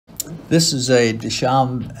This is a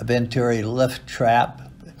Deschamps Venturi Lift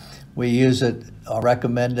trap. We use it or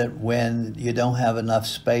recommend it when you don't have enough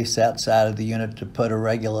space outside of the unit to put a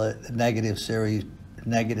regular negative series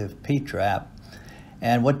negative P-trap.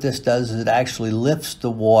 And what this does is it actually lifts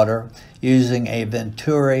the water using a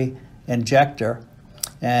Venturi injector,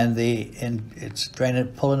 and it's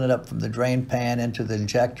pulling it up from the drain pan into the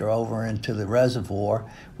injector over into the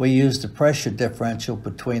reservoir. We use the pressure differential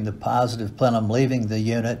between the positive plenum leaving the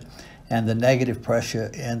unit and the negative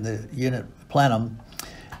pressure in the unit plenum,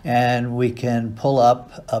 and we can pull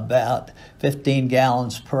up about 15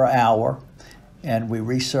 gallons per hour, and we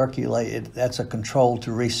recirculate it. That's a control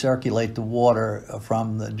to recirculate the water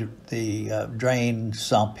from the drain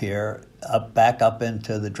sump here back up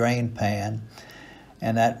into the drain pan,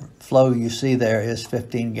 and that flow you see there is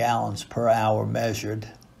 15 gallons per hour measured.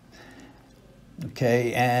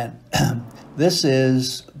 Okay, and this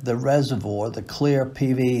is the reservoir, the clear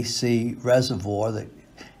PVC reservoir that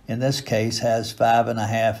in this case has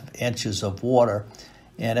 5.5 inches of water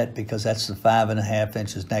in it, because that's the 5.5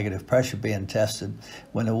 inches negative pressure being tested.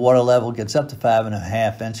 When the water level gets up to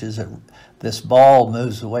 5.5 inches, this ball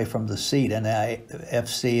moves away from the seat, and the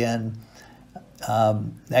FCN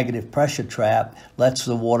negative pressure trap lets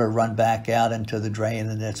the water run back out into the drain,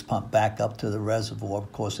 and it's pumped back up to the reservoir.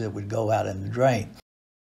 Of course, it would go out in the drain.